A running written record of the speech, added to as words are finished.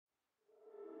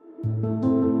Hello,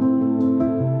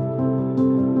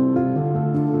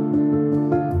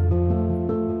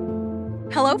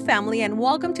 family, and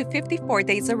welcome to 54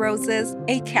 Days of Roses,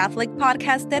 a Catholic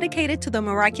podcast dedicated to the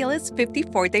miraculous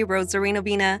 54-day Rosary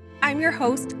Novena. I'm your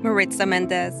host, Maritza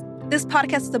Mendez. This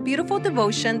podcast is a beautiful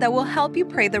devotion that will help you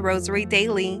pray the Rosary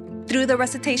daily. Through the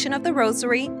recitation of the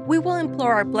Rosary, we will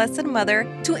implore our Blessed Mother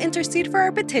to intercede for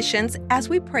our petitions as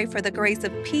we pray for the grace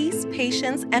of peace,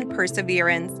 patience, and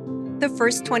perseverance. The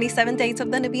first 27 days of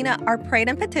the Novena are prayed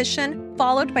in petition,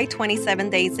 followed by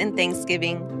 27 days in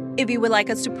thanksgiving. If you would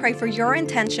like us to pray for your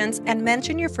intentions and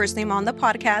mention your first name on the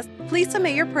podcast, please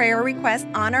submit your prayer request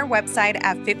on our website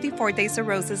at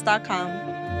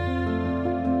 54daysofroses.com.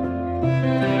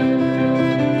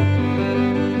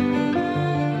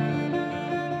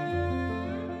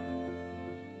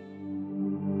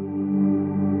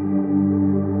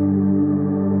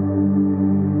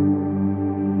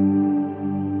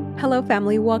 Hello,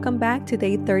 family. Welcome back to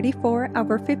day 34 of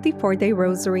our 54-day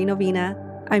Rosary Novena.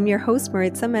 I'm your host,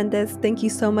 Maritza Mendez. Thank you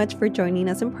so much for joining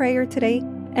us in prayer today,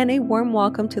 and a warm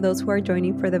welcome to those who are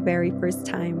joining for the very first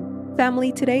time.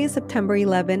 Family, today is September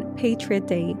 11, Patriot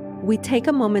Day. We take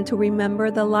a moment to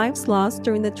remember the lives lost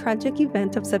during the tragic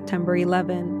event of September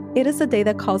 11. It is a day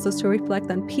that calls us to reflect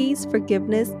on peace,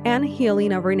 forgiveness, and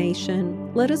healing of our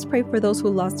nation. Let us pray for those who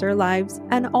lost their lives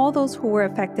and all those who were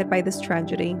affected by this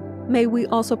tragedy. May we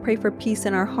also pray for peace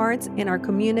in our hearts, in our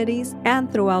communities, and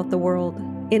throughout the world.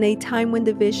 In a time when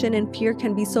division and fear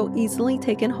can be so easily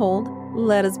taken hold,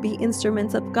 let us be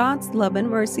instruments of God's love and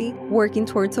mercy, working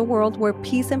towards a world where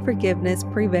peace and forgiveness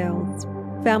prevails.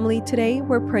 Family, today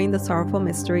we're praying the Sorrowful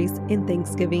Mysteries in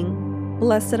thanksgiving.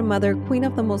 Blessed Mother, Queen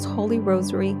of the Most Holy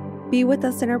Rosary, be with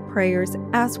us in our prayers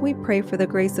as we pray for the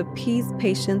grace of peace,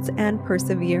 patience, and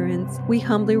perseverance. We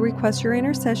humbly request your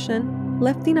intercession,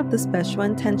 lifting up the special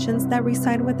intentions that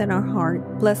reside within our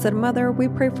heart. Blessed Mother, we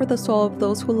pray for the soul of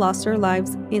those who lost their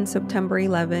lives in September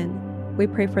 11. We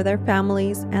pray for their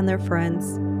families and their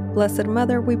friends. Blessed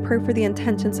Mother, we pray for the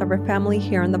intentions of our family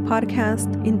here on the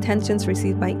podcast, intentions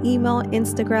received by email,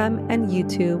 Instagram, and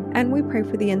YouTube. And we pray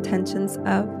for the intentions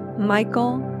of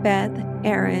Michael, Beth,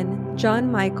 Aaron,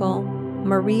 John Michael,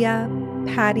 Maria,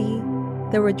 Patty,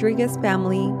 the Rodriguez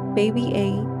family, Baby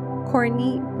A,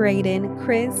 Courtney, Braden,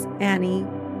 Chris, Annie,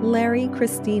 Larry,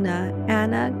 Christina,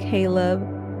 Anna, Caleb,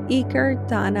 Iker,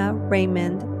 Donna,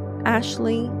 Raymond,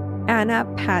 Ashley, Anna,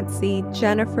 Patsy,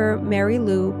 Jennifer, Mary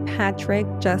Lou, Patrick,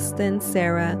 Justin,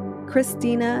 Sarah,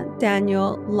 Christina,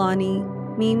 Daniel, Lonnie,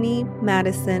 Mimi,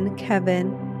 Madison,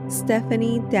 Kevin,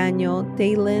 Stephanie, Daniel,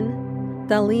 Daylin,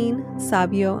 Darlene,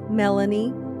 Sabio,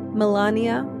 Melanie,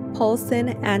 Melania, Paulson,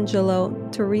 Angelo,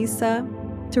 Teresa,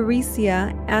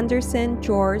 Teresia, Anderson,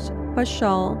 George,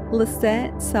 Pashal,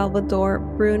 Lisette, Salvador,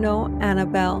 Bruno,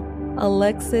 Annabelle,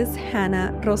 Alexis,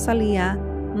 Hannah, Rosalia,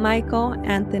 Michael,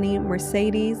 Anthony,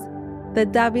 Mercedes, the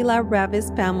Davila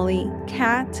Ravis family,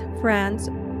 Kat, Franz,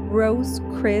 Rose,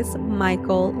 Chris,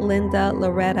 Michael, Linda,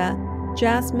 Loretta,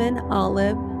 Jasmine,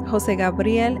 Olive, Jose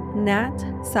Gabriel, Nat,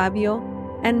 Sabio,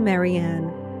 and Marianne.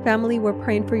 Family, we're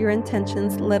praying for your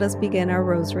intentions. Let us begin our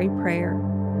rosary prayer.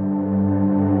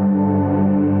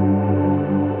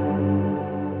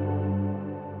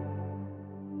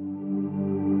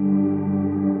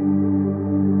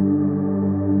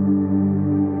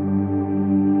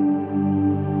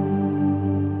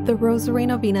 The Rosary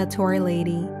Novena to Our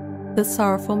Lady, the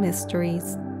Sorrowful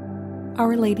Mysteries.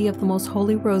 Our Lady of the Most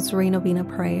Holy Rosary Novena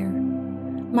Prayer.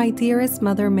 My dearest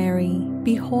Mother Mary,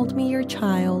 behold me your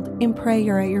child in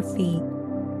prayer at your feet.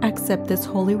 Accept this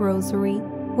Holy Rosary,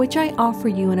 which I offer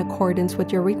you in accordance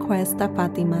with your request at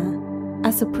Fatima,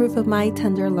 as a proof of my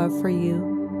tender love for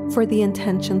you, for the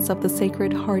intentions of the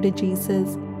Sacred Heart of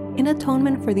Jesus, in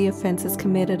atonement for the offenses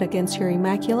committed against your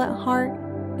Immaculate Heart,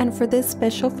 and for this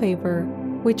special favor,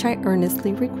 which I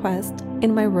earnestly request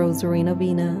in my Rosary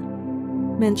Novena.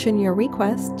 Mention your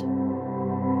request.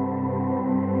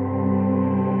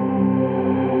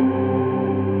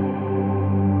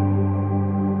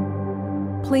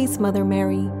 Please, Mother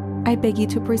Mary, I beg you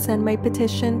to present my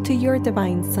petition to your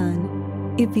Divine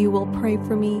Son. If you will pray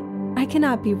for me, I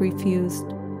cannot be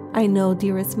refused. I know,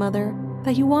 dearest Mother,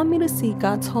 that you want me to seek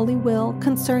God's holy will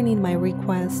concerning my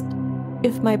request.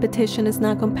 If my petition is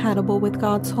not compatible with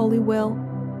God's holy will,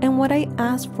 and what I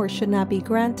ask for should not be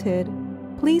granted,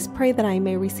 please pray that I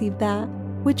may receive that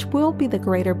which will be the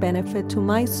greater benefit to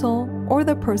my soul or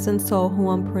the person's soul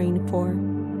who I'm praying for.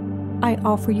 I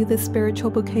offer you this spiritual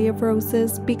bouquet of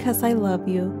roses because I love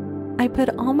you. I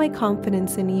put all my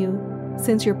confidence in you,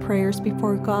 since your prayers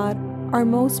before God are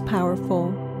most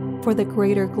powerful, for the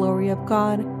greater glory of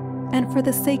God, and for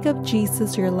the sake of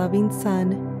Jesus, your loving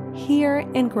Son, Hear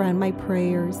and grant my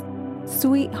prayers.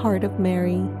 Sweet Heart of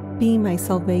Mary, be my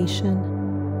salvation.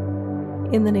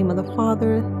 In the name of the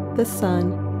Father, the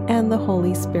Son, and the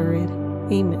Holy Spirit.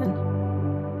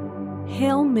 Amen.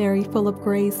 Hail Mary, full of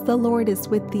grace, the Lord is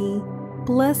with thee.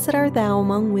 Blessed art thou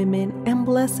among women, and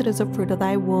blessed is the fruit of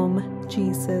thy womb,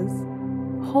 Jesus.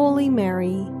 Holy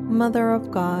Mary, Mother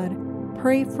of God,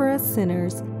 pray for us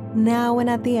sinners, now and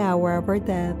at the hour of our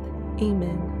death.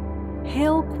 Amen.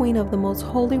 Hail, Queen of the most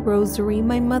holy Rosary,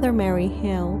 my Mother Mary,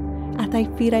 hail. At thy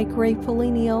feet I gratefully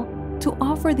kneel, to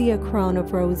offer thee a crown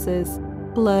of roses,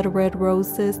 blood-red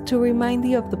roses, to remind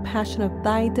thee of the passion of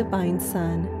thy divine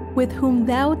Son, with whom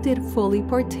thou did fully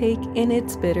partake in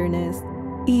its bitterness,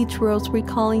 each rose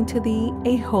recalling to thee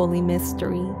a holy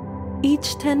mystery,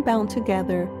 each 10 bound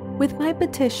together with my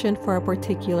petition for a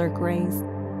particular grace.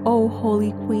 O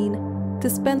Holy Queen,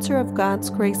 dispenser of God's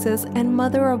graces and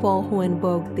mother of all who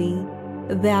invoke thee,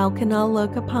 thou cannot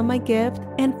look upon my gift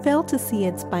and fail to see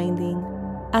its binding.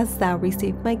 As thou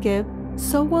received my gift,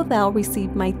 so wilt thou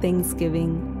receive my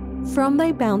thanksgiving. From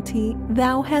thy bounty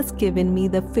thou hast given me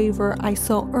the favor I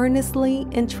so earnestly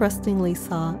and trustingly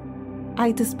sought.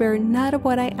 I despair not of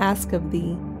what I ask of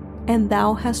thee, and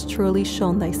thou hast truly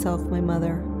shown thyself my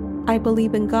mother. I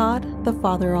believe in God, the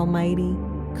Father Almighty,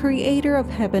 creator of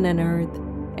heaven and earth,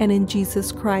 and in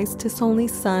Jesus Christ, his only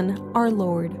Son, our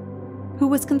Lord, who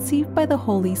was conceived by the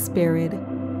Holy Spirit,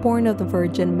 born of the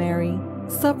Virgin Mary,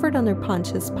 suffered under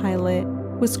Pontius Pilate,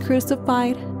 was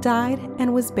crucified, died,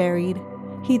 and was buried.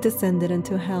 He descended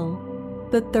into hell.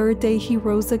 The third day he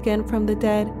rose again from the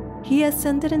dead. He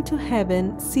ascended into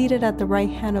heaven, seated at the right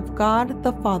hand of God,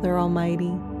 the Father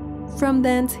Almighty. From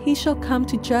thence he shall come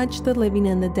to judge the living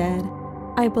and the dead.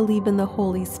 I believe in the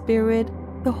Holy Spirit,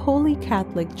 the Holy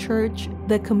Catholic Church,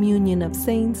 the communion of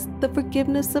saints, the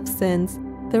forgiveness of sins,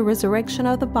 the resurrection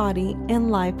of the body,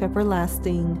 and life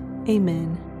everlasting.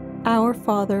 Amen. Our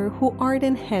Father, who art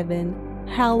in heaven,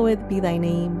 hallowed be thy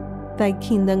name. Thy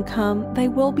kingdom come, thy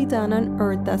will be done on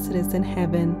earth as it is in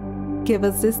heaven. Give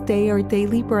us this day our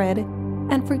daily bread,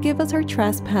 and forgive us our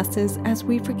trespasses as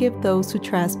we forgive those who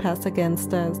trespass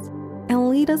against us. And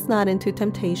lead us not into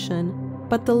temptation,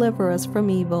 but deliver us from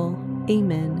evil.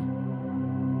 Amen.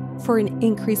 For an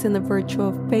increase in the virtue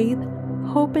of faith,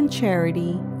 hope, and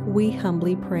charity, we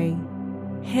humbly pray.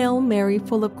 Hail Mary,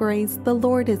 full of grace, the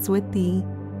Lord is with thee.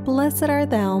 Blessed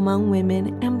art thou among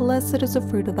women, and blessed is the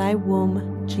fruit of thy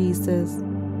womb, Jesus.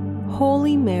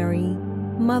 Holy Mary,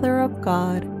 Mother of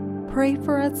God, pray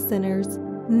for us sinners,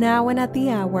 now and at the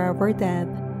hour of our death.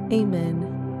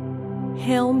 Amen.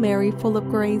 Hail Mary, full of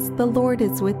grace, the Lord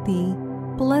is with thee.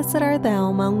 Blessed art thou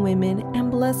among women,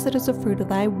 and blessed is the fruit of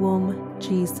thy womb,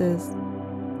 Jesus.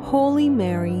 Holy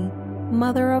Mary,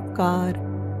 Mother of God,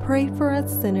 pray for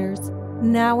us sinners,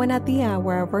 now and at the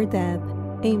hour of our death.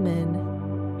 Amen.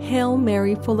 Hail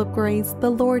Mary, full of grace, the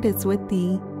Lord is with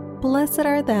thee. Blessed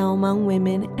art thou among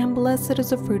women, and blessed is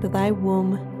the fruit of thy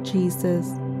womb,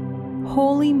 Jesus.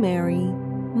 Holy Mary,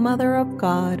 Mother of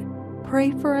God, pray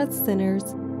for us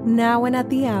sinners, now and at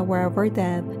the hour of our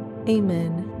death.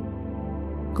 Amen.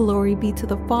 Glory be to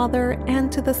the Father,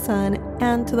 and to the Son,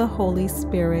 and to the Holy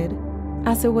Spirit,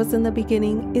 as it was in the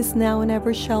beginning, is now, and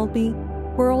ever shall be,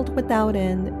 world without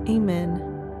end. Amen.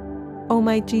 O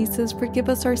my Jesus, forgive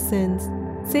us our sins,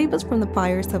 save us from the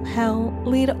fires of hell,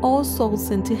 lead all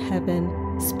souls into heaven,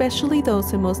 especially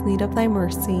those in most need of thy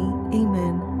mercy.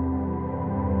 Amen.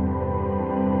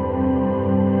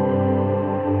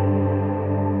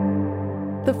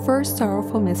 The first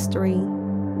sorrowful mystery,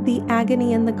 the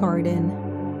agony in the garden.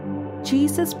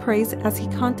 Jesus prays as he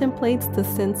contemplates the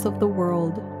sins of the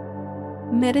world.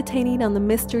 Meditating on the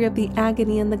mystery of the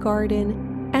agony in the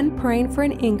garden and praying for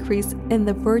an increase in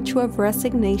the virtue of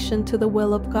resignation to the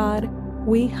will of God,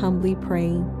 we humbly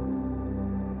pray.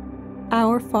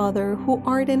 Our Father, who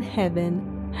art in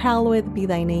heaven, hallowed be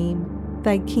thy name.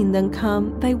 Thy kingdom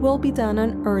come, thy will be done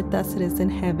on earth as it is in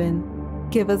heaven.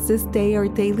 Give us this day our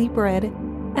daily bread,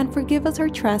 and forgive us our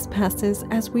trespasses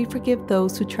as we forgive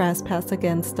those who trespass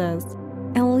against us.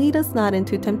 And lead us not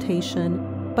into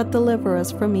temptation, but deliver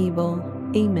us from evil.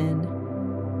 Amen.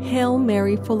 Hail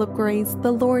Mary, full of grace,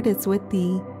 the Lord is with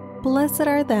thee. Blessed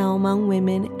art thou among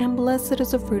women, and blessed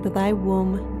is the fruit of thy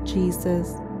womb,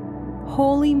 Jesus.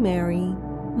 Holy Mary,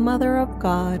 Mother of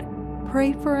God,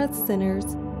 pray for us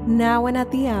sinners, now and at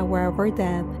the hour of our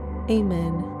death.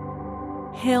 Amen.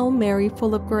 Hail Mary,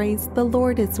 full of grace, the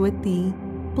Lord is with thee.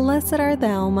 Blessed art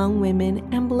thou among women,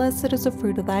 and blessed is the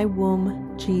fruit of thy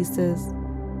womb, Jesus.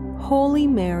 Holy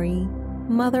Mary,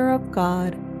 Mother of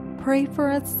God, pray for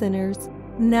us sinners,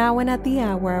 now and at the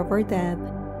hour of our death.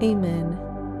 Amen.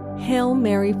 Hail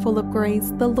Mary, full of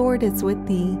grace, the Lord is with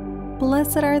thee.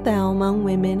 Blessed art thou among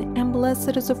women, and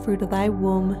blessed is the fruit of thy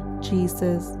womb,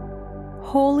 Jesus.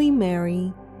 Holy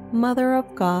Mary, Mother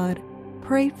of God,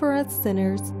 pray for us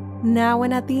sinners, now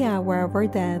and at the hour of our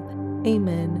death.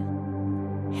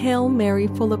 Amen. Hail Mary,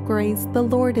 full of grace, the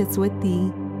Lord is with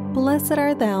thee. Blessed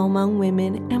art thou among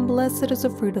women, and blessed is the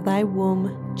fruit of thy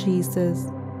womb, Jesus.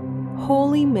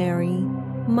 Holy Mary,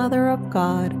 Mother of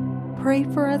God, pray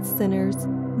for us sinners,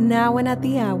 now and at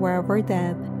the hour of our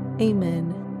death.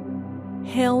 Amen.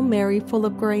 Hail Mary, full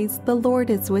of grace, the Lord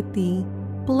is with thee.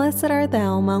 Blessed art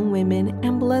thou among women,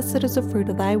 and blessed is the fruit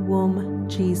of thy womb,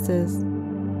 Jesus.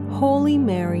 Holy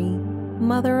Mary,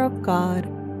 Mother of God,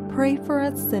 pray for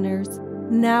us sinners,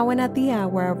 now and at the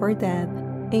hour of our death.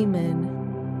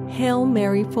 Amen. Hail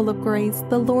Mary, full of grace,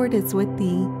 the Lord is with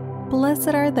thee.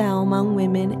 Blessed art thou among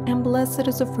women, and blessed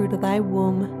is the fruit of thy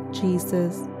womb,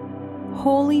 Jesus.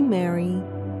 Holy Mary,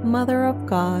 Mother of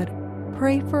God,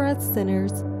 pray for us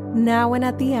sinners, now and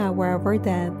at the hour of our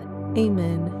death.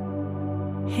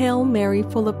 Amen. Hail Mary,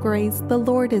 full of grace, the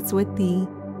Lord is with thee.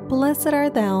 Blessed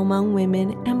art thou among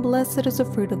women, and blessed is the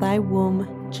fruit of thy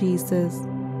womb, Jesus.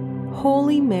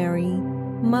 Holy Mary,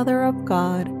 Mother of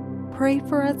God, pray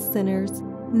for us sinners,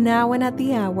 now and at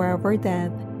the hour of our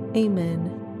death.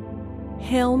 Amen.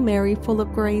 Hail Mary, full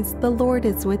of grace, the Lord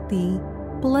is with thee.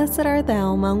 Blessed art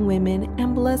thou among women,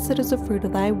 and blessed is the fruit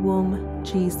of thy womb,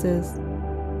 Jesus.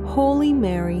 Holy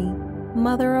Mary,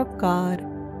 Mother of God,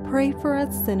 pray for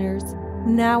us sinners,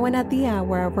 now and at the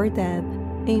hour of our death.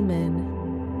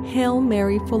 Amen. Hail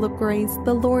Mary, full of grace,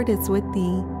 the Lord is with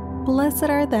thee. Blessed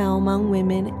art thou among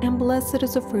women, and blessed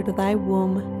is the fruit of thy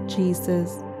womb,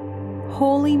 Jesus.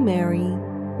 Holy Mary,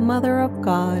 Mother of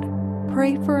God,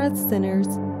 pray for us sinners,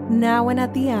 now and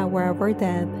at the hour of our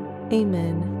death.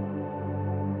 Amen.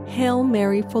 Hail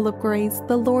Mary, full of grace,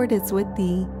 the Lord is with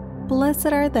thee. Blessed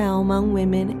art thou among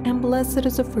women, and blessed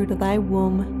is the fruit of thy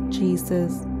womb,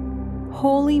 Jesus.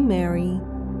 Holy Mary,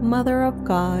 Mother of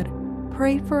God,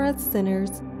 pray for us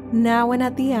sinners, now and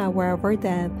at the hour of our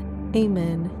death.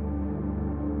 Amen.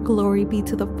 Glory be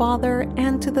to the Father,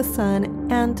 and to the Son,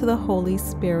 and to the Holy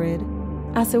Spirit,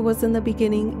 as it was in the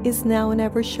beginning, is now, and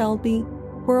ever shall be,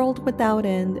 world without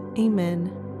end. Amen.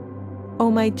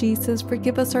 O my Jesus,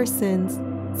 forgive us our sins,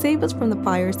 save us from the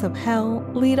fires of hell,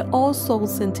 lead all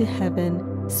souls into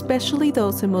heaven, especially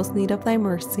those in most need of thy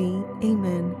mercy.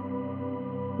 Amen.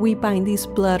 We bind these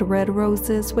blood-red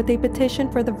roses with a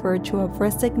petition for the virtue of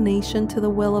resignation to the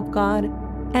will of God,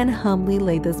 and humbly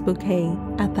lay this bouquet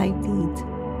at thy feet.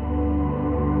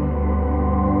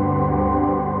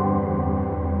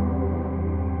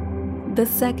 The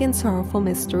second sorrowful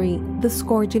mystery, the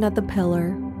scourging at the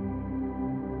pillar.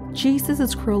 Jesus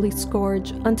is cruelly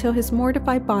scourged until his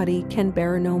mortified body can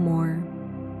bear no more.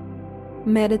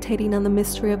 Meditating on the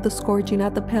mystery of the scourging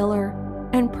at the pillar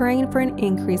and praying for an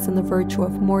increase in the virtue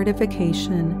of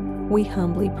mortification, we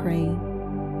humbly pray.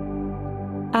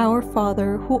 Our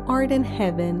Father, who art in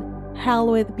heaven,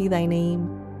 hallowed be thy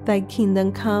name. Thy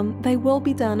kingdom come, thy will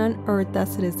be done on earth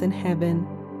as it is in heaven.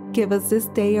 Give us this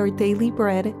day our daily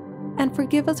bread, and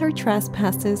forgive us our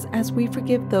trespasses as we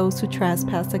forgive those who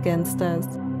trespass against us.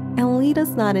 And lead us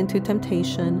not into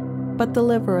temptation, but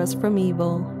deliver us from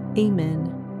evil.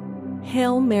 Amen.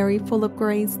 Hail Mary, full of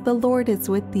grace, the Lord is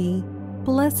with thee.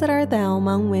 Blessed art thou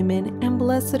among women, and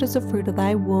blessed is the fruit of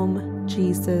thy womb,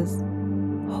 Jesus.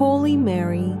 Holy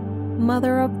Mary,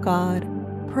 Mother of God,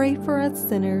 pray for us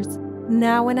sinners,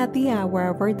 now and at the hour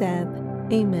of our death.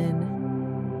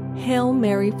 Amen. Hail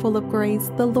Mary, full of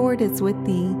grace, the Lord is with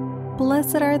thee.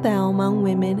 Blessed art thou among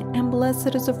women, and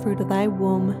blessed is the fruit of thy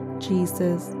womb,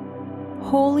 Jesus.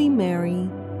 Holy Mary,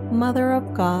 Mother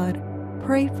of God,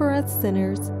 pray for us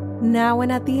sinners, now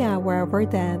and at the hour of our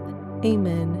death.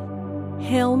 Amen.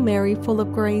 Hail Mary, full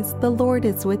of grace, the Lord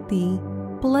is with thee.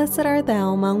 Blessed art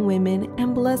thou among women,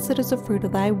 and blessed is the fruit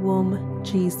of thy womb,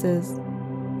 Jesus.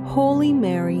 Holy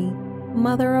Mary,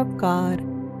 Mother of God,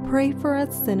 pray for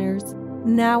us sinners,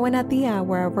 now and at the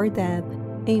hour of our death.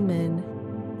 Amen.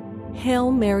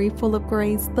 Hail Mary, full of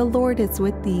grace, the Lord is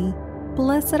with thee.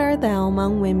 Blessed art thou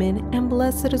among women, and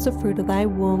blessed is the fruit of thy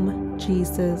womb,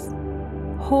 Jesus.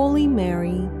 Holy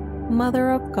Mary,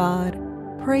 Mother of God,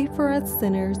 pray for us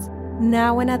sinners,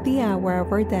 now and at the hour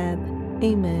of our death.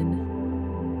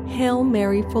 Amen. Hail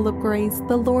Mary, full of grace,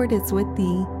 the Lord is with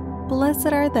thee. Blessed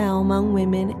art thou among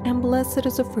women, and blessed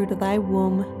is the fruit of thy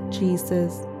womb,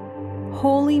 Jesus.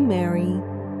 Holy Mary,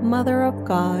 Mother of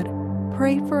God,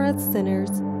 pray for us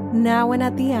sinners, now and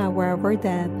at the hour of our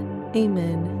death.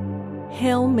 Amen.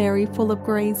 Hail Mary, full of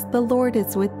grace, the Lord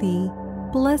is with thee.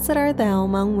 Blessed art thou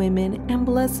among women, and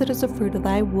blessed is the fruit of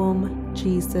thy womb,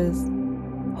 Jesus.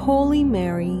 Holy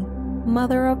Mary,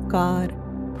 Mother of God,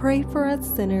 pray for us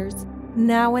sinners,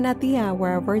 now and at the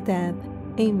hour of our death.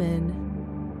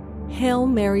 Amen. Hail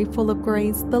Mary, full of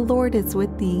grace, the Lord is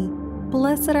with thee.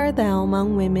 Blessed art thou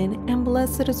among women, and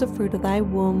blessed is the fruit of thy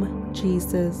womb,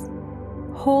 Jesus.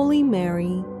 Holy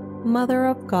Mary, Mother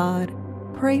of God,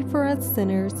 pray for us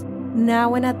sinners,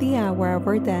 now and at the hour of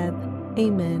our death.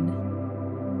 Amen.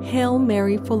 Hail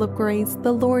Mary, full of grace,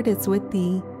 the Lord is with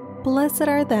thee. Blessed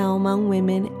art thou among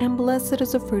women, and blessed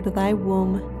is the fruit of thy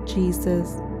womb,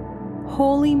 Jesus.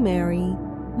 Holy Mary,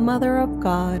 Mother of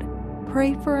God,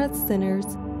 pray for us sinners,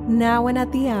 now and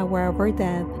at the hour of our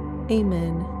death.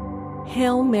 Amen.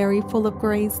 Hail Mary, full of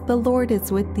grace, the Lord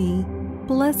is with thee.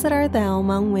 Blessed art thou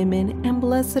among women, and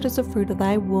blessed is the fruit of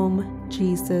thy womb,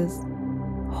 Jesus.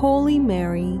 Holy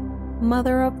Mary,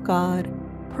 Mother of God,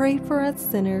 pray for us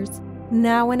sinners,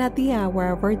 now and at the hour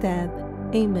of our death.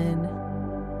 Amen.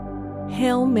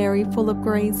 Hail Mary, full of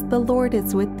grace, the Lord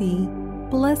is with thee.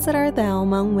 Blessed art thou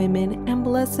among women, and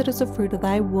blessed is the fruit of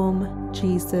thy womb,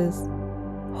 Jesus.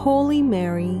 Holy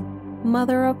Mary,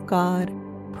 Mother of God,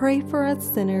 pray for us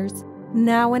sinners,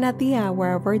 now and at the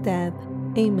hour of our death.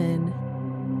 Amen.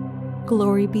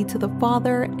 Glory be to the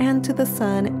Father, and to the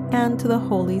Son, and to the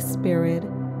Holy Spirit,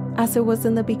 as it was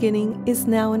in the beginning, is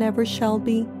now, and ever shall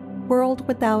be, world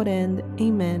without end.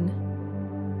 Amen.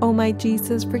 O my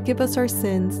Jesus, forgive us our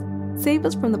sins, save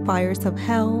us from the fires of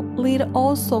hell, lead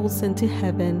all souls into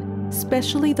heaven,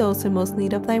 especially those in most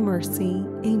need of thy mercy.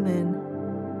 Amen.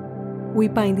 We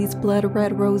bind these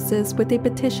blood-red roses with a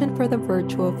petition for the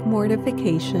virtue of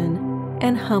mortification,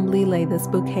 and humbly lay this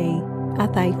bouquet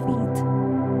at thy feet.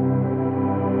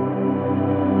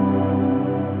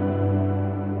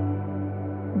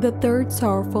 The third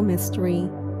sorrowful mystery,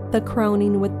 the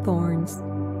crowning with thorns.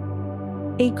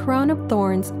 A crown of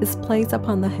thorns is placed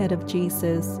upon the head of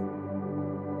Jesus.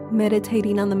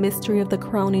 Meditating on the mystery of the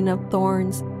crowning of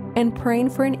thorns and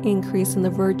praying for an increase in the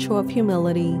virtue of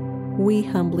humility, we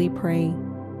humbly pray.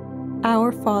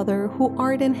 Our Father, who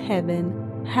art in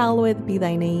heaven, hallowed be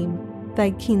thy name.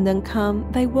 Thy kingdom come,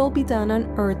 thy will be done on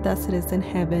earth as it is in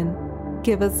heaven.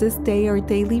 Give us this day our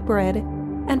daily bread,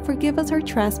 and forgive us our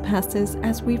trespasses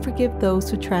as we forgive those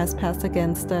who trespass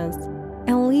against us.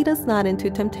 And lead us not into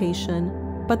temptation,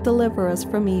 but deliver us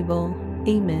from evil.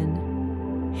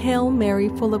 Amen. Hail Mary,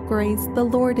 full of grace, the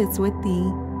Lord is with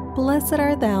thee. Blessed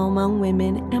art thou among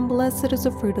women, and blessed is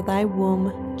the fruit of thy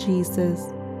womb,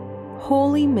 Jesus.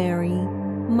 Holy Mary,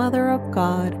 Mother of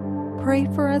God, pray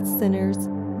for us sinners,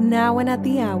 now and at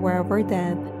the hour of our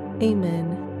death.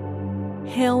 Amen.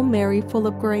 Hail Mary, full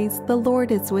of grace, the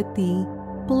Lord is with thee.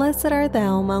 Blessed art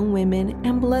thou among women,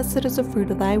 and blessed is the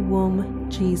fruit of thy womb,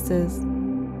 Jesus.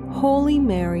 Holy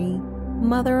Mary,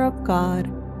 Mother of God,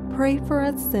 pray for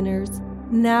us sinners,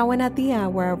 now and at the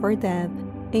hour of our death.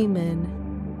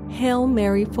 Amen. Hail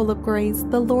Mary, full of grace,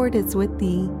 the Lord is with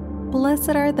thee.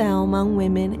 Blessed art thou among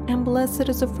women, and blessed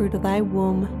is the fruit of thy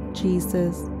womb,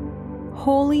 Jesus.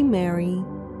 Holy Mary,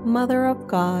 Mother of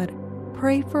God,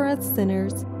 pray for us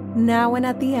sinners, now and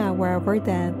at the hour of our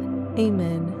death.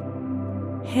 Amen.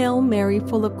 Hail Mary,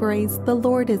 full of grace, the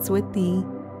Lord is with thee.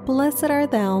 Blessed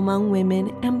art thou among women,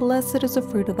 and blessed is the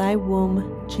fruit of thy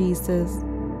womb, Jesus.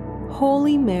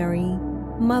 Holy Mary,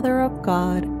 Mother of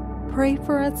God, pray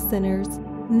for us sinners,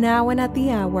 now and at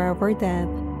the hour of our death.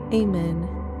 Amen.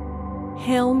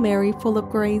 Hail Mary, full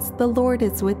of grace, the Lord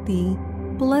is with thee.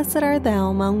 Blessed art thou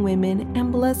among women,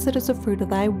 and blessed is the fruit of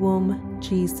thy womb,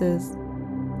 Jesus.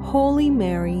 Holy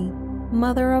Mary,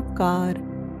 Mother of God,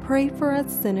 pray for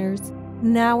us sinners,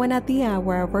 now and at the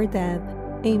hour of our death.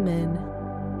 Amen.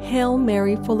 Hail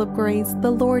Mary, full of grace, the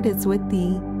Lord is with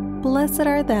thee. Blessed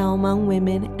art thou among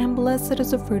women, and blessed is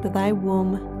the fruit of thy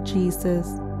womb,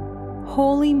 Jesus.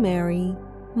 Holy Mary,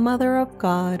 Mother of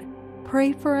God,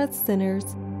 pray for us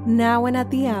sinners, now and at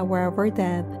the hour of our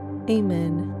death.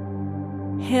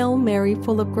 Amen. Hail Mary,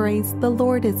 full of grace, the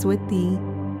Lord is with thee.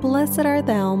 Blessed art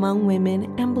thou among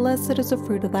women, and blessed is the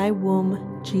fruit of thy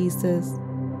womb, Jesus.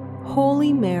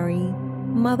 Holy Mary,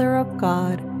 Mother of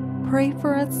God, pray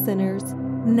for us sinners,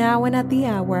 now and at the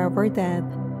hour of our death.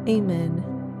 Amen.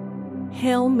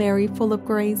 Hail Mary, full of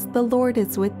grace, the Lord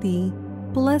is with thee.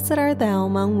 Blessed art thou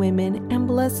among women, and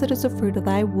blessed is the fruit of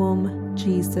thy womb,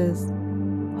 Jesus.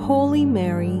 Holy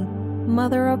Mary,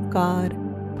 Mother of God,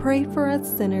 pray for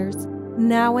us sinners,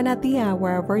 now and at the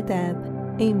hour of our death.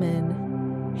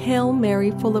 Amen. Hail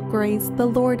Mary, full of grace, the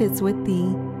Lord is with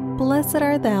thee. Blessed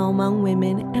art thou among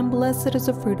women, and blessed is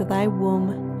the fruit of thy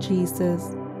womb,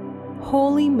 Jesus.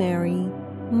 Holy Mary,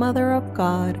 Mother of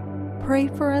God, pray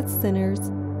for us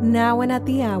sinners, now and at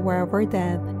the hour of our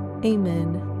death.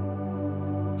 Amen.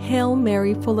 Hail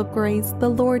Mary, full of grace, the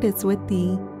Lord is with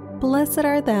thee. Blessed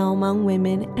art thou among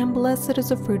women, and blessed is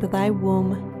the fruit of thy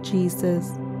womb,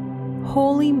 Jesus.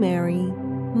 Holy Mary,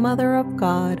 Mother of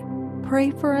God, pray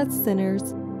for us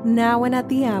sinners, now and at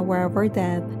the hour of our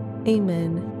death.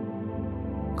 Amen.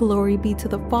 Glory be to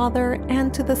the Father,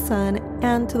 and to the Son,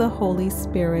 and to the Holy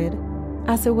Spirit,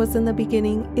 as it was in the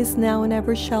beginning, is now, and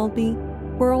ever shall be,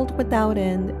 world without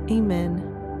end. Amen.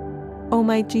 O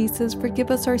my Jesus,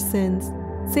 forgive us our sins,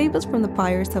 save us from the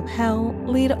fires of hell,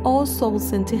 lead all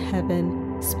souls into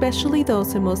heaven, especially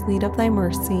those in most need of thy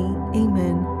mercy.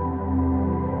 Amen.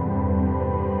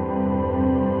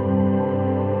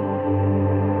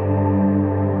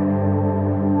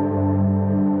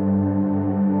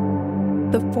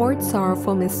 The fourth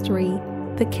sorrowful mystery,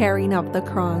 the carrying of the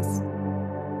cross.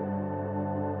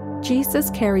 Jesus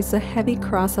carries a heavy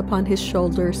cross upon his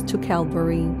shoulders to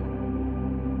Calvary.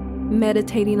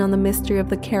 Meditating on the mystery of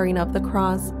the carrying of the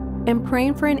cross and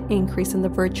praying for an increase in the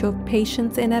virtue of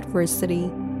patience in adversity,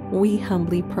 we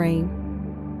humbly pray.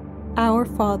 Our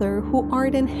Father, who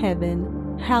art in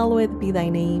heaven, hallowed be thy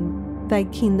name. Thy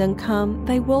kingdom come,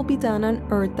 thy will be done on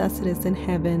earth as it is in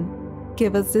heaven.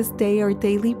 Give us this day our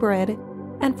daily bread,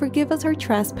 and forgive us our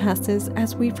trespasses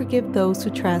as we forgive those who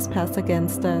trespass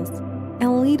against us.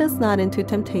 And lead us not into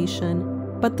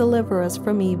temptation, but deliver us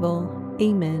from evil.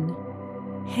 Amen.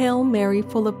 Hail Mary,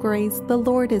 full of grace, the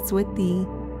Lord is with thee.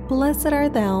 Blessed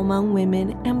art thou among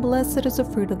women, and blessed is the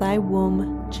fruit of thy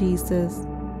womb, Jesus.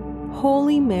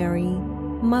 Holy Mary,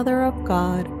 Mother of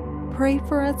God, pray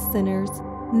for us sinners,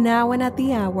 now and at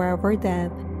the hour of our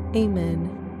death.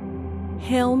 Amen.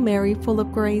 Hail Mary, full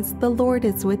of grace, the Lord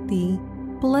is with thee.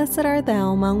 Blessed art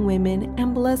thou among women,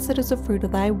 and blessed is the fruit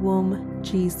of thy womb,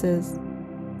 Jesus.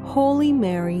 Holy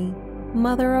Mary,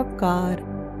 Mother of God,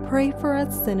 pray for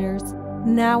us sinners,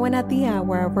 now and at the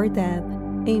hour of our death.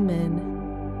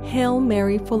 Amen. Hail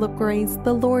Mary, full of grace,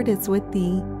 the Lord is with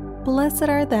thee. Blessed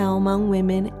art thou among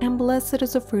women, and blessed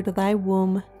is the fruit of thy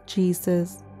womb,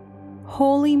 Jesus.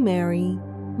 Holy Mary,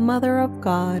 Mother of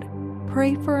God,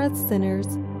 pray for us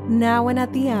sinners, now and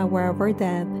at the hour of our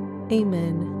death.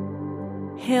 Amen.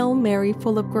 Hail Mary,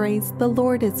 full of grace, the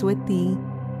Lord is with thee.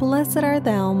 Blessed art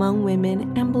thou among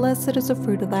women, and blessed is the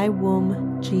fruit of thy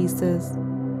womb, Jesus.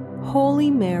 Holy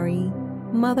Mary,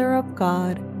 Mother of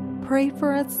God, pray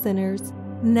for us sinners,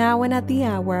 now and at the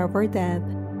hour of our death.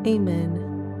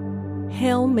 Amen.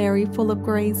 Hail Mary, full of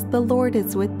grace, the Lord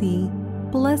is with thee.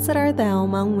 Blessed art thou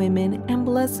among women, and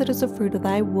blessed is the fruit of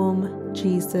thy womb,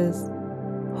 Jesus.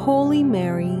 Holy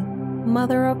Mary,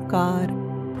 Mother of God,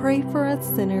 pray for us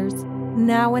sinners,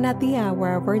 now and at the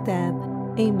hour of our death.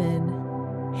 Amen.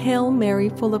 Hail Mary,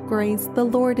 full of grace, the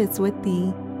Lord is with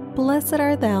thee. Blessed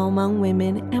art thou among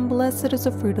women, and blessed is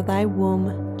the fruit of thy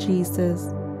womb,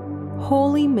 Jesus.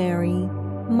 Holy Mary,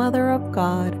 Mother of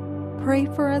God, pray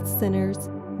for us sinners,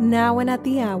 now and at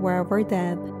the hour of our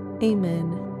death.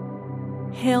 Amen.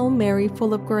 Hail Mary,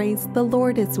 full of grace, the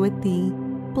Lord is with thee.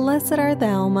 Blessed art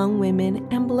thou among women,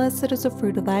 and blessed is the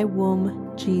fruit of thy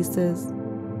womb, Jesus.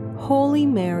 Holy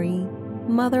Mary,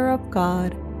 Mother of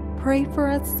God, pray for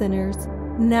us sinners,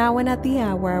 now and at the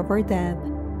hour of our death.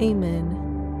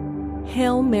 Amen.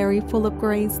 Hail Mary, full of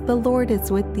grace, the Lord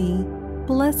is with thee.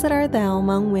 Blessed art thou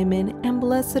among women, and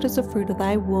blessed is the fruit of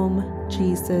thy womb,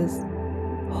 Jesus.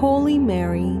 Holy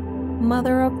Mary,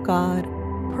 Mother of God,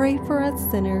 pray for us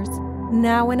sinners,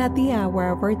 now and at the hour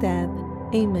of our death.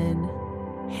 Amen.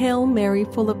 Hail Mary,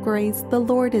 full of grace, the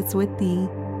Lord is with thee.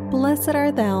 Blessed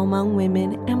art thou among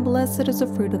women, and blessed is the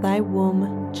fruit of thy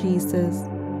womb, Jesus.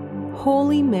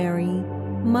 Holy Mary,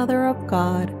 Mother of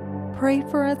God, pray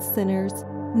for us sinners,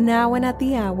 now and at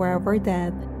the hour of our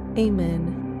death.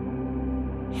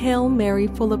 Amen. Hail Mary,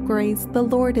 full of grace, the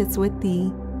Lord is with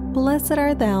thee. Blessed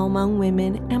art thou among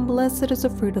women, and blessed is the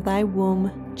fruit of thy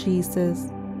womb,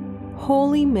 Jesus.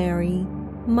 Holy Mary,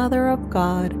 Mother of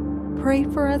God, pray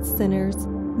for us sinners,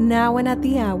 now and at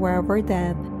the hour of our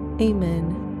death.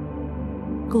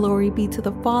 Amen. Glory be to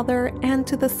the Father, and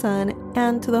to the Son,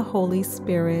 and to the Holy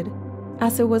Spirit,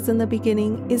 as it was in the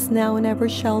beginning, is now, and ever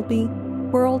shall be,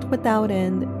 world without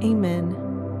end. Amen.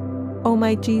 O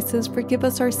my Jesus, forgive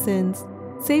us our sins,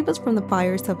 save us from the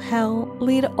fires of hell,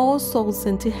 lead all souls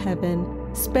into heaven,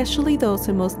 especially those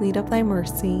in most need of thy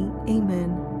mercy.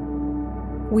 Amen.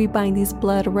 We bind these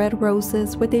blood-red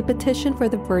roses with a petition for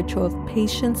the virtue of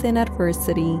patience in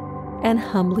adversity, and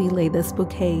humbly lay this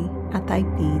bouquet at thy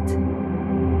feet.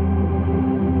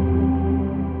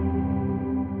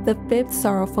 The fifth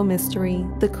sorrowful mystery,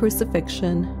 the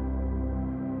crucifixion.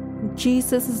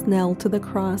 Jesus is nailed to the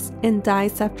cross and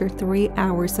dies after 3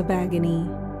 hours of agony.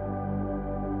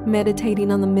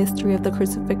 meditating on the mystery of the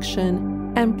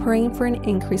crucifixion, and praying for an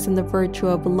increase in the virtue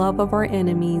of love of our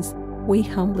enemies, we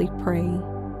humbly pray.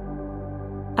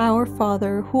 Our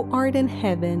Father, who art in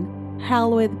heaven,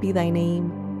 hallowed be thy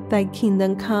name. Thy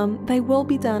kingdom come, thy will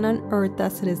be done on earth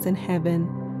as it is in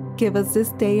heaven. Give us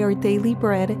this day our daily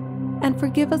bread, and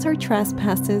forgive us our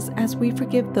trespasses as we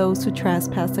forgive those who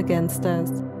trespass against us.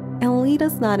 And lead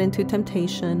us not into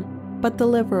temptation, but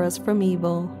deliver us from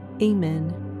evil.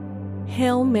 Amen.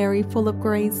 Hail Mary, full of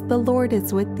grace, the Lord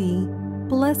is with thee.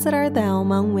 Blessed art thou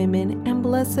among women, and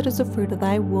blessed is the fruit of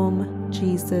thy womb,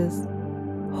 Jesus.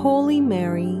 Holy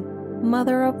Mary,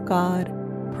 Mother of God,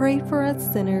 pray for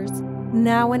us sinners,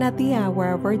 now and at the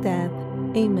hour of our death.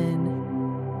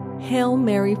 Amen. Hail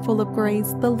Mary, full of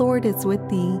grace, the Lord is with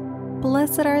thee.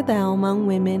 Blessed art thou among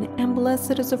women, and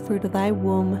blessed is the fruit of thy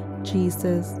womb,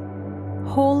 Jesus.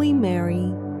 Holy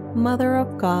Mary, Mother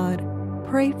of God,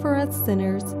 pray for us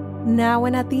sinners, now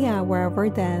and at the hour of our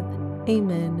death.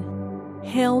 Amen.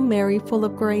 Hail Mary, full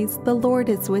of grace, the Lord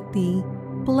is with thee.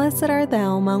 Blessed art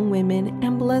thou among women,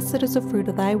 and blessed is the fruit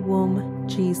of thy womb,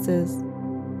 Jesus.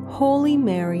 Holy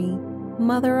Mary,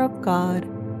 Mother of God,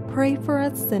 pray for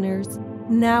us sinners,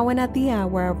 now and at the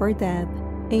hour of our death.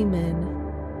 Amen.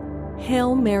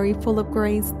 Hail Mary, full of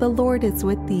grace, the Lord is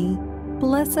with thee.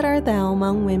 Blessed art thou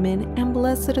among women, and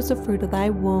blessed is the fruit of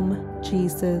thy womb,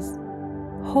 Jesus.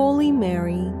 Holy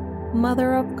Mary,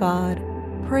 Mother of God,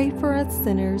 pray for us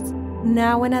sinners,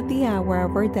 now and at the hour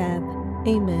of our death.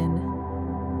 Amen.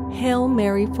 Hail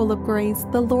Mary, full of grace,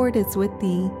 the Lord is with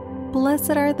thee.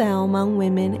 Blessed art thou among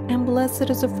women, and blessed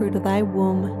is the fruit of thy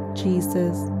womb,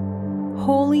 Jesus.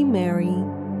 Holy Mary,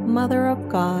 Mother of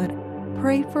God,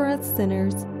 pray for us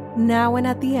sinners, now and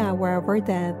at the hour of our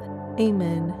death.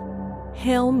 Amen.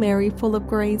 Hail Mary, full of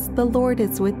grace, the Lord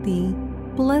is with thee.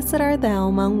 Blessed art thou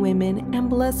among women, and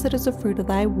blessed is the fruit of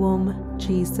thy womb,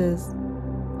 Jesus.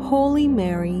 Holy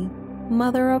Mary,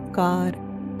 Mother of God,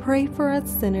 pray for us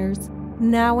sinners,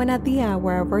 now and at the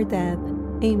hour of our death.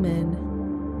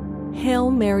 Amen.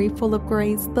 Hail Mary, full of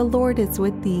grace, the Lord is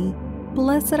with thee.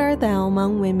 Blessed art thou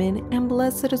among women, and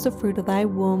blessed is the fruit of thy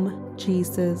womb,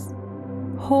 Jesus.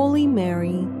 Holy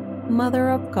Mary, Mother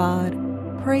of God,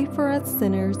 pray for us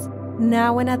sinners,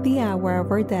 now and at the hour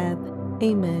of our death.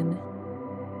 Amen.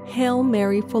 Hail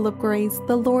Mary, full of grace,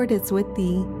 the Lord is with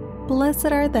thee. Blessed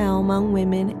art thou among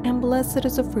women, and blessed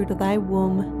is the fruit of thy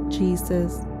womb,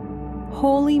 Jesus.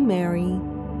 Holy Mary,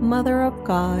 Mother of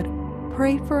God,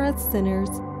 pray for us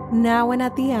sinners, now and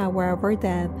at the hour of our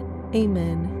death.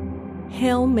 Amen.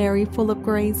 Hail Mary, full of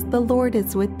grace, the Lord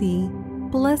is with thee.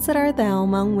 Blessed art thou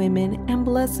among women, and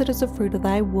blessed is the fruit of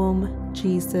thy womb,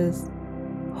 Jesus.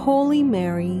 Holy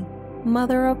Mary,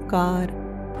 Mother of God,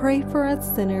 pray for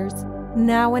us sinners,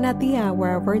 now and at the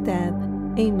hour of our death.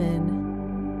 Amen.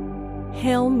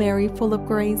 Hail Mary, full of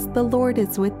grace, the Lord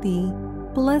is with thee.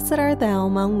 Blessed art thou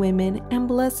among women, and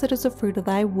blessed is the fruit of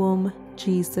thy womb,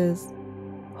 Jesus.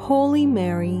 Holy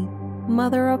Mary,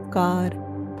 Mother of God,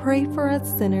 pray for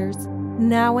us sinners,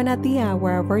 now and at the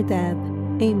hour of our death.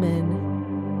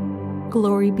 Amen.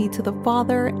 Glory be to the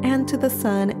Father, and to the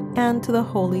Son, and to the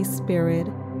Holy Spirit,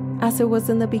 as it was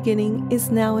in the beginning,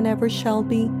 is now, and ever shall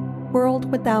be,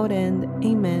 world without end.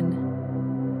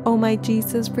 Amen. O my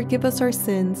Jesus, forgive us our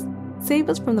sins, save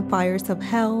us from the fires of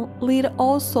hell, lead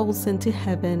all souls into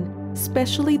heaven,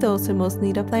 especially those in most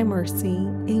need of thy mercy.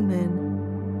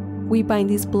 Amen. We bind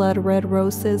these blood-red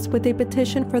roses with a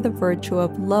petition for the virtue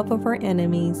of love of our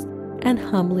enemies, and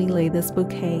humbly lay this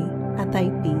bouquet at thy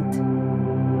feet.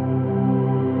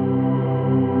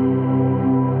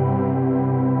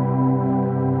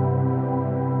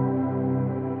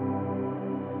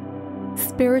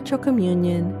 Spiritual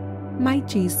Communion. My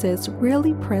Jesus,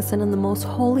 really present in the most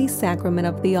holy sacrament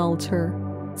of the altar,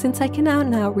 since I cannot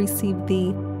now receive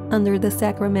thee under the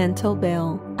sacramental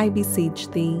veil, I beseech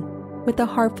thee, with a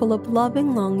heart full of love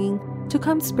and longing, to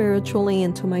come spiritually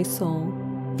into my soul,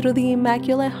 through the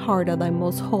Immaculate Heart of thy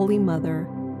most holy Mother,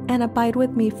 and abide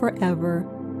with me forever,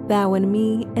 thou in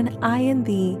me, and I in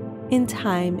thee, in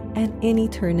time and in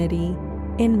eternity.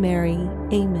 In Mary,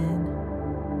 Amen.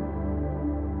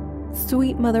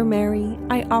 Sweet Mother Mary,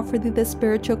 I offer thee the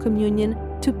spiritual communion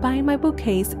to bind my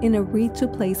bouquets in a wreath to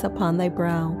place upon thy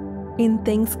brow, in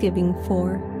thanksgiving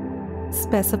for.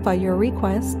 Specify your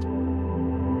request.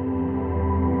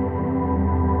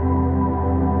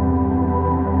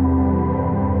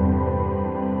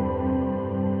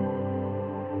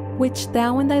 Which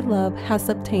thou in thy love hast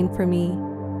obtained for me.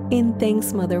 In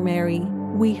thanks, Mother Mary,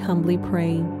 we humbly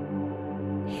pray.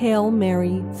 Hail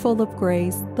Mary, full of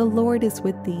grace, the Lord is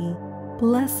with thee.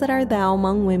 Blessed art thou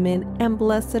among women, and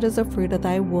blessed is the fruit of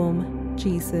thy womb,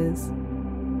 Jesus.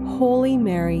 Holy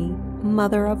Mary,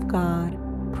 Mother of God,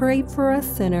 pray for us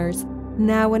sinners,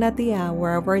 now and at the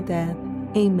hour of our death.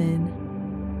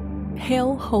 Amen.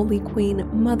 Hail, Holy Queen,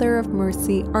 Mother of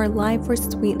Mercy, our life, our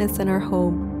sweetness, and our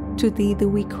hope. To thee do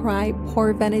we cry,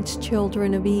 poor vanaged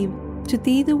children of Eve. To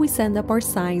thee do we send up our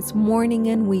sighs, mourning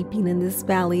and weeping in this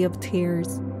valley of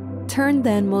tears. Turn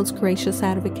then, most gracious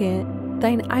Advocate,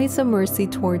 thine eyes of mercy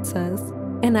towards us,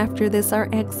 and after this our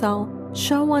exile,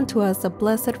 show unto us the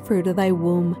blessed fruit of thy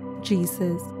womb,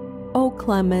 Jesus. O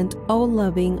clement, O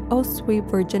loving, O sweet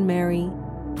Virgin Mary,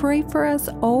 pray for us,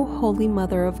 O Holy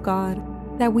Mother of God,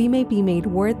 that we may be made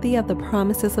worthy of the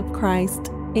promises of Christ.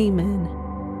 Amen.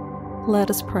 Let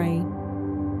us pray.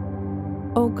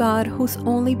 O God, whose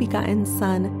only begotten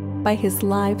Son, by his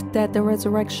life, death, and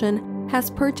resurrection, has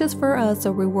purchased for us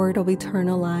a reward of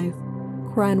eternal life,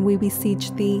 grant, we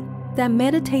beseech thee, that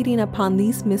meditating upon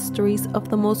these mysteries of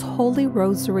the most holy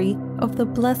Rosary of the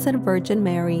Blessed Virgin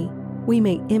Mary, we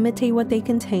may imitate what they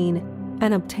contain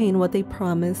and obtain what they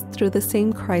promise through the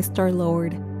same Christ our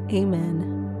Lord.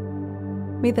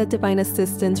 Amen. May the divine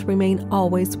assistance remain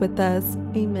always with us.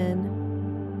 Amen.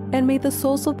 And may the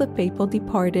souls of the faithful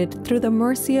departed through the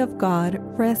mercy of God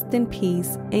rest in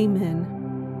peace.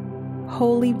 Amen.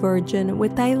 Holy Virgin,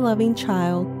 with thy loving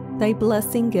child, thy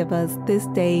blessing give us this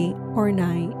day or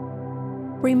night.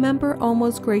 Remember, O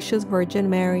most gracious Virgin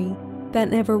Mary, that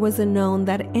never was it known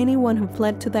that anyone who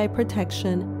fled to thy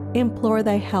protection, implored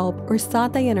thy help, or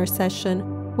sought thy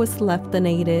intercession was left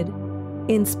unaided.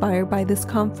 Inspired by this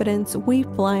confidence, we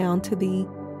fly unto thee,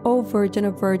 O Virgin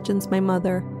of Virgins, my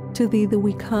Mother. To thee do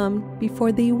we come,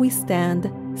 before thee we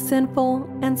stand, sinful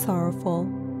and sorrowful.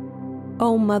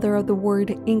 O Mother of the Word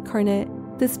incarnate,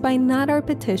 despite not our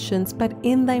petitions, but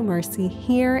in thy mercy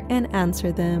hear and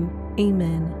answer them.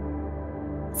 Amen.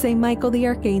 Saint Michael the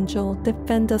Archangel,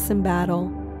 defend us in battle.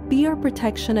 Be our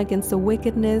protection against the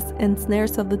wickedness and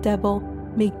snares of the devil.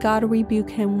 May God rebuke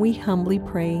him, we humbly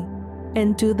pray.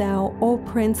 And do thou, O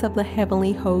Prince of the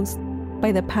heavenly host,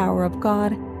 by the power of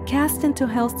God, cast into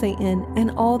hell Satan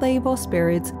and all the evil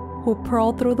spirits who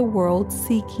prowl through the world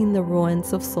seeking the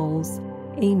ruins of souls.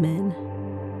 Amen.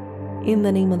 In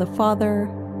the name of the Father,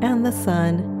 and the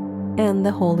Son, and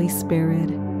the Holy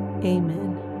Spirit. Amen.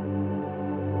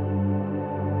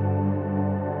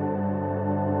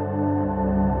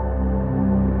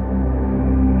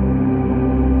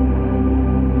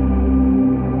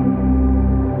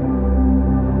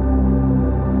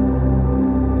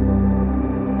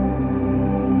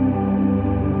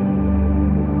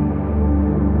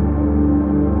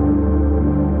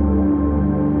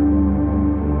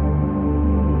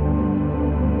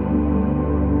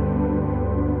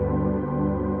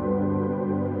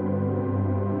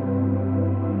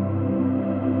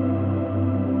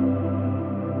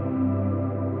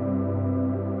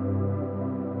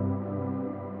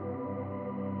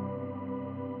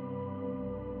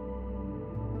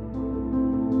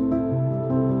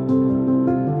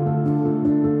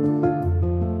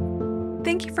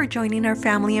 Thank you for joining our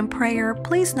family in prayer.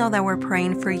 Please know that we're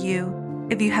praying for you.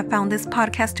 If you have found this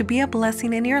podcast to be a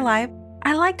blessing in your life,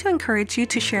 I'd like to encourage you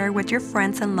to share it with your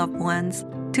friends and loved ones.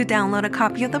 To download a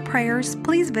copy of the prayers,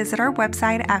 please visit our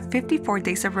website at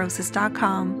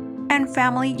 54daysofroses.com. And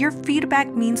family, your feedback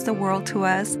means the world to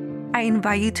us. I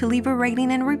invite you to leave a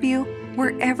rating and review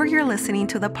wherever you're listening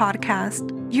to the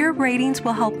podcast. Your ratings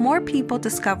will help more people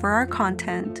discover our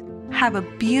content. Have a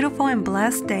beautiful and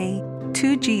blessed day.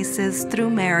 To Jesus through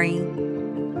Mary.